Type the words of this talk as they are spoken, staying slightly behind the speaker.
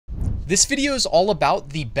This video is all about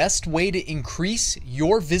the best way to increase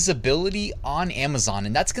your visibility on Amazon,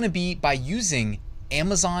 and that's going to be by using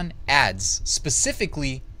Amazon ads,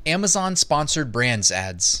 specifically Amazon sponsored brands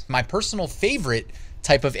ads. My personal favorite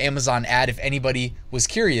type of Amazon ad, if anybody was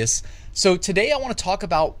curious. So today I want to talk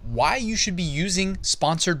about why you should be using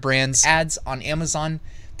sponsored brands ads on Amazon,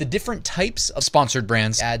 the different types of sponsored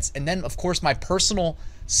brands ads, and then of course my personal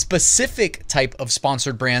specific type of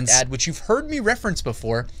sponsored brands ad, which you've heard me reference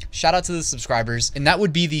before. Shout out to the subscribers. And that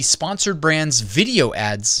would be the sponsored brands video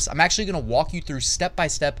ads. I'm actually going to walk you through step by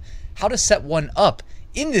step how to set one up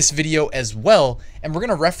in this video as well. And we're going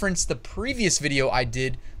to reference the previous video I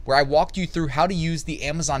did where I walked you through how to use the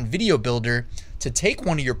Amazon Video Builder to take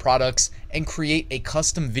one of your products and create a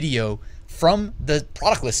custom video from the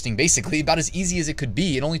product listing, basically about as easy as it could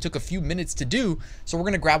be. It only took a few minutes to do. So we're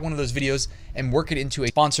going to grab one of those videos and work it into a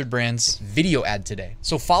sponsored brands video ad today.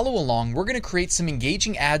 So follow along. We're going to create some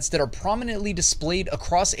engaging ads that are prominently displayed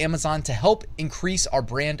across Amazon to help increase our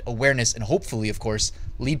brand awareness and hopefully, of course,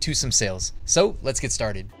 lead to some sales. So let's get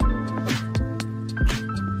started.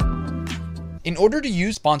 In order to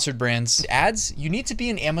use sponsored brands ads, you need to be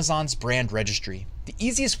in Amazon's brand registry. The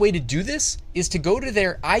easiest way to do this is to go to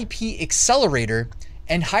their IP accelerator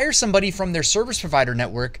and hire somebody from their service provider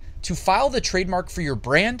network to file the trademark for your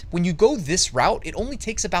brand. When you go this route, it only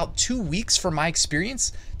takes about 2 weeks from my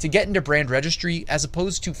experience to get into brand registry as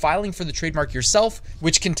opposed to filing for the trademark yourself,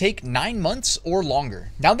 which can take 9 months or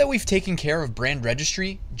longer. Now that we've taken care of brand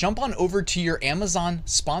registry, jump on over to your Amazon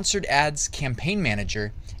sponsored ads campaign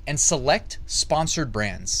manager and select sponsored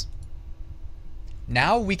brands.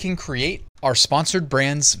 Now we can create our sponsored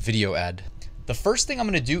brands video ad. The first thing I'm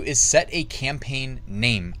going to do is set a campaign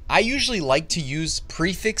name. I usually like to use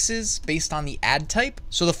prefixes based on the ad type.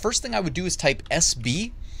 So the first thing I would do is type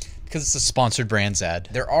SB because it's a sponsored brands ad.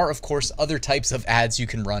 There are, of course, other types of ads you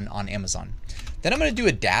can run on Amazon. Then I'm going to do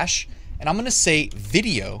a dash and I'm going to say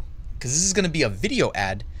video because this is going to be a video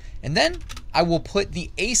ad. And then I will put the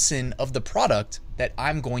ASIN of the product that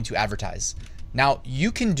I'm going to advertise. Now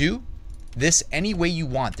you can do this any way you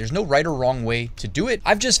want. There's no right or wrong way to do it.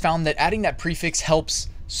 I've just found that adding that prefix helps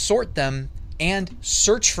sort them and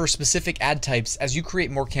search for specific ad types as you create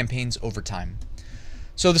more campaigns over time.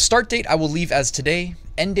 So the start date I will leave as today.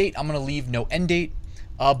 End date I'm going to leave no end date.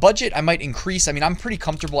 Budget I might increase. I mean, I'm pretty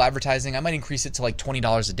comfortable advertising. I might increase it to like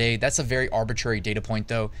 $20 a day. That's a very arbitrary data point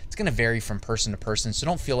though. It's going to vary from person to person, so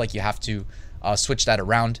don't feel like you have to switch that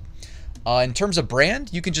around. In terms of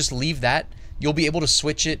brand, you can just leave that. You'll be able to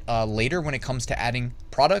switch it later when it comes to adding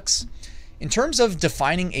products. In terms of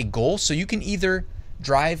defining a goal, so you can either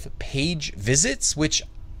drive page visits, which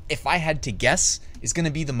if I had to guess is going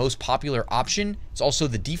to be the most popular option. It's also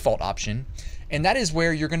the default option. And that is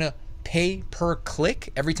where you're going to pay per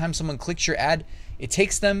click. Every time someone clicks your ad, it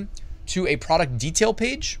takes them to a product detail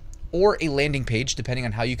page or a landing page, depending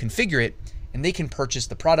on how you configure it, and they can purchase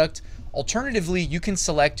the product. Alternatively, you can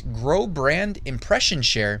select grow brand impression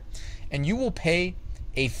share, and you will pay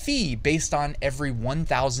a fee based on every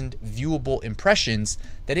 1,000 viewable impressions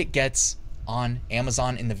that it gets on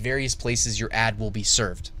Amazon in the various places your ad will be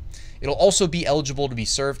served. It'll also be eligible to be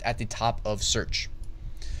served at the top of search.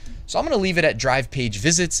 So I'm going to leave it at drive page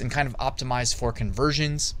visits and kind of optimize for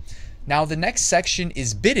conversions. Now the next section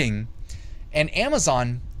is bidding, and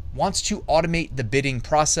Amazon wants to automate the bidding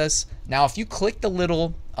process. Now if you click the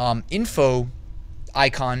little info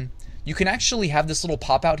icon, you can actually have this little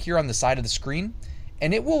pop out here on the side of the screen,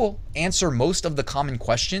 and it will answer most of the common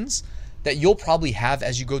questions that you'll probably have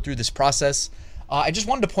as you go through this process. I just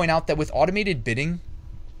wanted to point out that with automated bidding,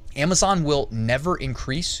 Amazon will never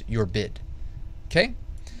increase your bid. Okay?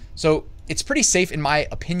 So it's pretty safe, in my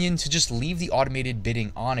opinion, to just leave the automated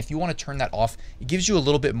bidding on. If you want to turn that off, it gives you a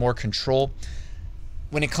little bit more control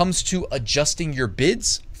when it comes to adjusting your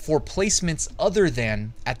bids for placements other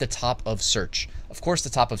than at the top of search. Of course, the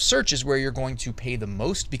top of search is where you're going to pay the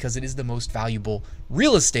most because it is the most valuable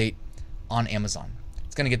real estate on Amazon.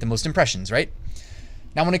 It's going to get the most impressions, right?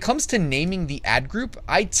 Now, when it comes to naming the ad group,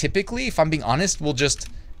 I typically, if I'm being honest, will just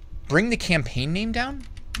bring the campaign name down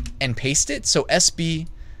and paste it. So SB,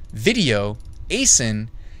 video, ASIN,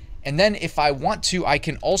 and then if I want to, I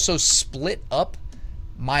can also split up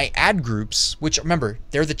my ad groups, which remember,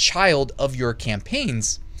 they're the child of your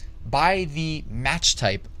campaigns, by the match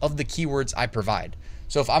type of the keywords I provide.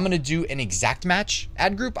 So if I'm going to do an exact match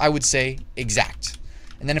ad group, I would say exact.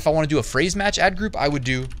 And then if I want to do a phrase match ad group, I would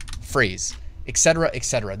do phrase, etc.,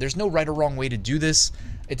 etc. There's no right or wrong way to do this.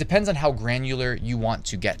 It depends on how granular you want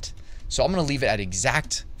to get. So I'm going to leave it at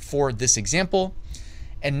exact for this example.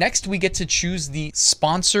 And next we get to choose the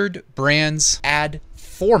sponsored brands ad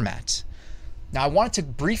format. Now I wanted to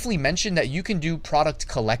briefly mention that you can do product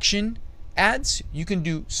collection ads, you can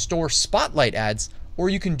do store spotlight ads, or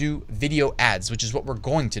you can do video ads, which is what we're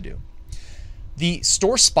going to do. The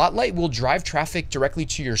store spotlight will drive traffic directly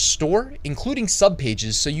to your store, including sub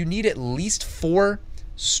pages. So you need at least 4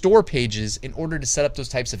 store pages in order to set up those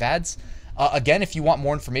types of ads. Again, if you want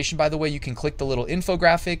more information, by the way, you can click the little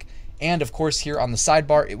infographic. And of course, here on the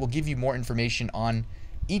sidebar, it will give you more information on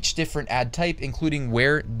each different ad type, including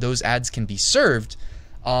where those ads can be served.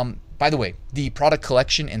 By the way, the product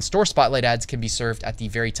collection and store spotlight ads can be served at the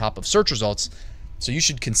very top of search results, so you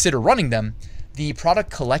should consider running them. The product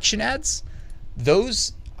collection ads,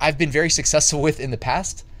 those I've been very successful with in the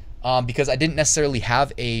past because I didn't necessarily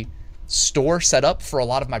have a store set up for a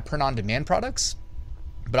lot of my print-on-demand products,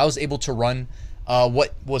 but I was able to run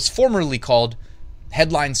what was formerly called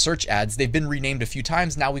headline search ads. They've been renamed a few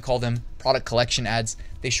times. Now we call them product collection ads.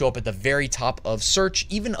 They show up at the very top of search,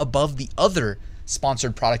 even above the other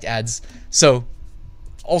sponsored product ads. So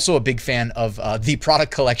also a big fan of the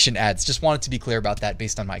product collection ads. Just wanted to be clear about that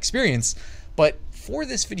based on my experience. But for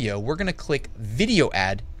this video, we're going to click video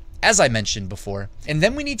ad, as I mentioned before, and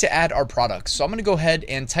then we need to add our products. So I'm going to go ahead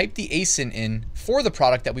and type the ASIN in for the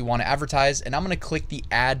product that we want to advertise, and I'm going to click the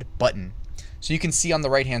add button. So you can see on the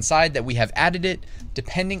right hand side that we have added it.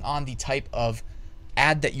 Depending on the type of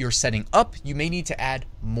ad that you're setting up, you may need to add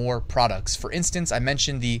more products. For instance, I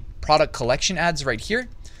mentioned the product collection ads right here.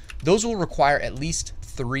 Those will require at least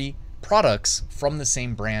 3 products from the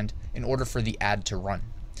same brand in order for the ad to run.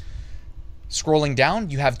 Scrolling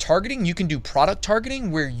down, you have targeting. You can do product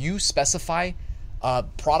targeting where you specify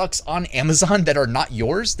products on Amazon that are not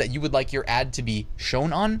yours that you would like your ad to be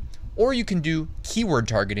shown on. Or you can do keyword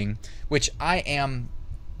targeting, which I've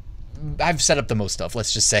set up the most of,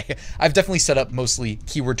 let's just say. I've definitely set up mostly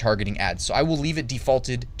keyword targeting ads. So I will leave it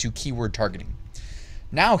defaulted to keyword targeting.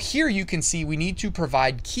 Now here you can see we need to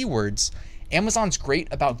provide keywords. Amazon's great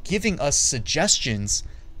about giving us suggestions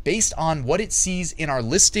based on what it sees in our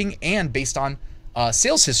listing and based on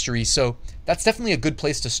sales history. So that's definitely a good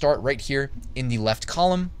place to start right here in the left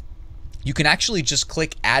column. You can actually just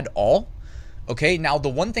click add all. Okay, now the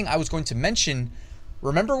one thing I was going to mention,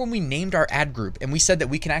 remember when we named our ad group and we said that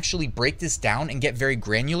we can actually break this down and get very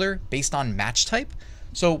granular based on match type?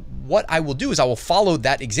 So what I will do is I will follow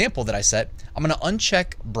that example that I set. I'm going to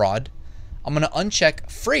uncheck broad. I'm going to uncheck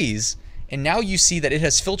phrase. And now you see that it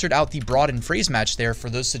has filtered out the broad and phrase match there for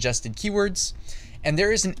those suggested keywords. And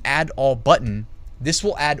there is an add all button. This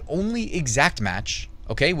will add only exact match,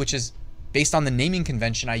 okay, which is based on the naming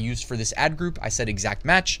convention I used for this ad group. I said exact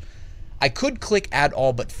match. I could click add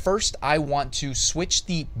all, but first I want to switch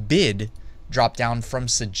the bid drop down from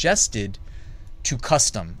suggested to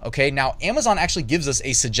custom. Okay, now Amazon actually gives us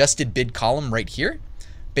a suggested bid column right here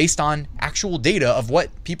based on actual data of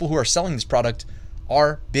what people who are selling this product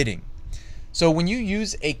are bidding. So when you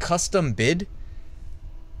use a custom bid,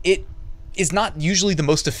 it is not usually the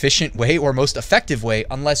most efficient way or most effective way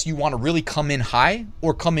unless you want to really come in high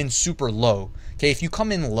or come in super low. Okay, if you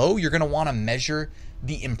come in low, you're going to want to measure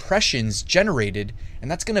the impressions generated, and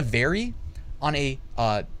that's going to vary on a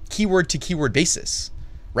keyword to keyword basis,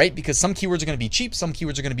 right? Because some keywords are going to be cheap, some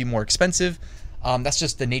keywords are going to be more expensive. That's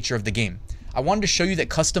just the nature of the game. I wanted to show you that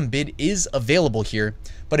custom bid is available here,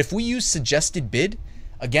 but if we use suggested bid,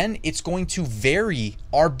 again, it's going to vary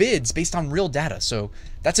our bids based on real data. So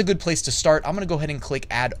that's a good place to start. I'm going to go ahead and click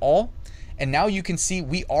add all. And now you can see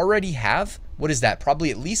we already have, what is that? Probably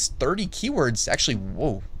at least 30 keywords. Actually,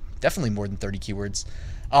 whoa, definitely more than 30 keywords.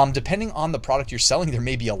 Depending on the product you're selling, there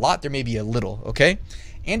may be a lot, there may be a little, okay?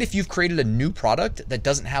 And if you've created a new product that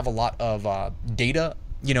doesn't have a lot of data,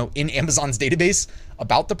 in Amazon's database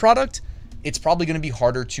about the product, it's probably going to be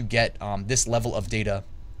harder to get this level of data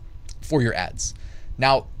for your ads.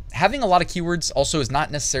 Now, having a lot of keywords also is not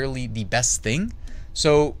necessarily the best thing.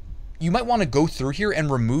 So you might want to go through here and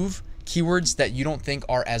remove keywords that you don't think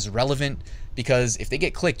are as relevant, because if they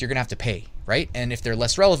get clicked, you're going to have to pay, right? And if they're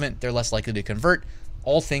less relevant, they're less likely to convert.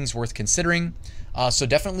 All things worth considering. So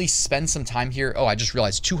definitely spend some time here. Oh, I just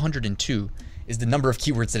realized 202 is the number of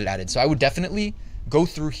keywords that it added. So I would definitely go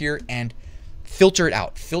through here and filter it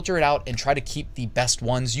out and try to keep the best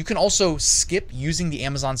ones. You can also skip using the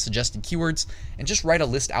Amazon suggested keywords and just write a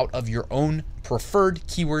list out of your own preferred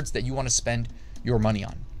keywords that you want to spend your money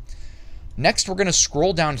on. Next, we're going to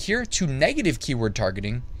scroll down here to negative keyword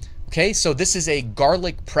targeting. Okay, so this is a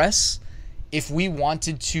garlic press. If we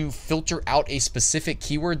wanted to filter out a specific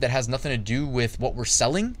keyword that has nothing to do with what we're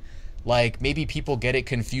selling, like maybe people get it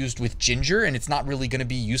confused with ginger and it's not really going to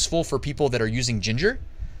be useful for people that are using ginger,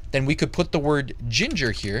 then we could put the word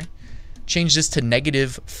ginger here, change this to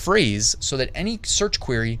negative phrase so that any search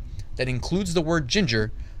query that includes the word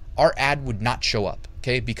ginger, our ad would not show up,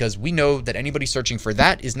 okay? Because we know that anybody searching for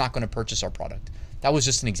that is not going to purchase our product. That was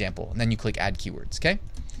just an example. And then you click add keywords, okay?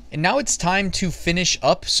 And now it's time to finish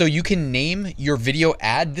up. So you can name your video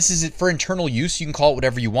ad. This is for internal use. You can call it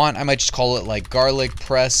whatever you want. I might just call it like garlic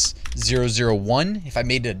press 001. If I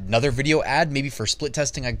made another video ad, maybe for split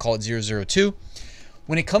testing, I'd call it 002.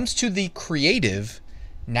 When it comes to the creative,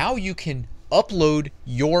 now you can upload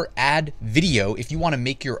your ad video if you want to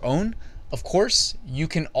make your own. Of course, you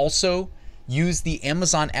can also use the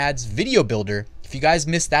Amazon Ads video builder. If you guys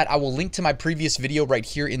missed that, I will link to my previous video right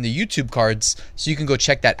here in the YouTube cards so you can go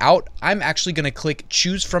check that out. I'm actually going to click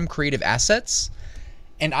choose from creative assets,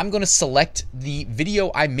 and I'm going to select the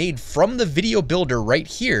video I made from the video builder right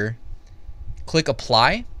here. Click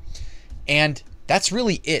apply, and that's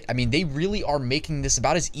really it. I mean, they really are making this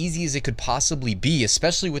about as easy as it could possibly be,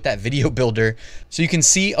 especially with that video builder. So you can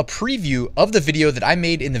see a preview of the video that I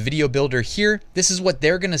made in the video builder here. This is what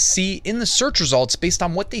they're gonna see in the search results based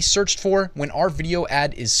on what they searched for when our video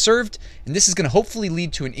ad is served. And this is gonna hopefully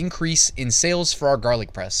lead to an increase in sales for our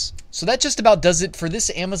garlic press. So that just about does it for this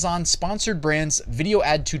Amazon sponsored brands video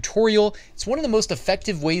ad tutorial. It's one of the most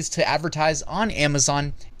effective ways to advertise on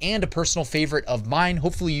Amazon and a personal favorite of mine.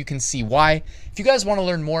 Hopefully you can see why. If you guys want to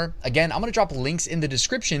learn more, again, I'm going to drop links in the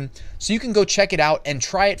description so you can go check it out and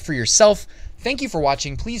try it for yourself. Thank you for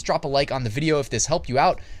watching. Please drop a like on the video if this helped you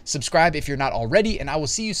out. Subscribe if you're not already, and I will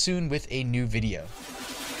see you soon with a new video.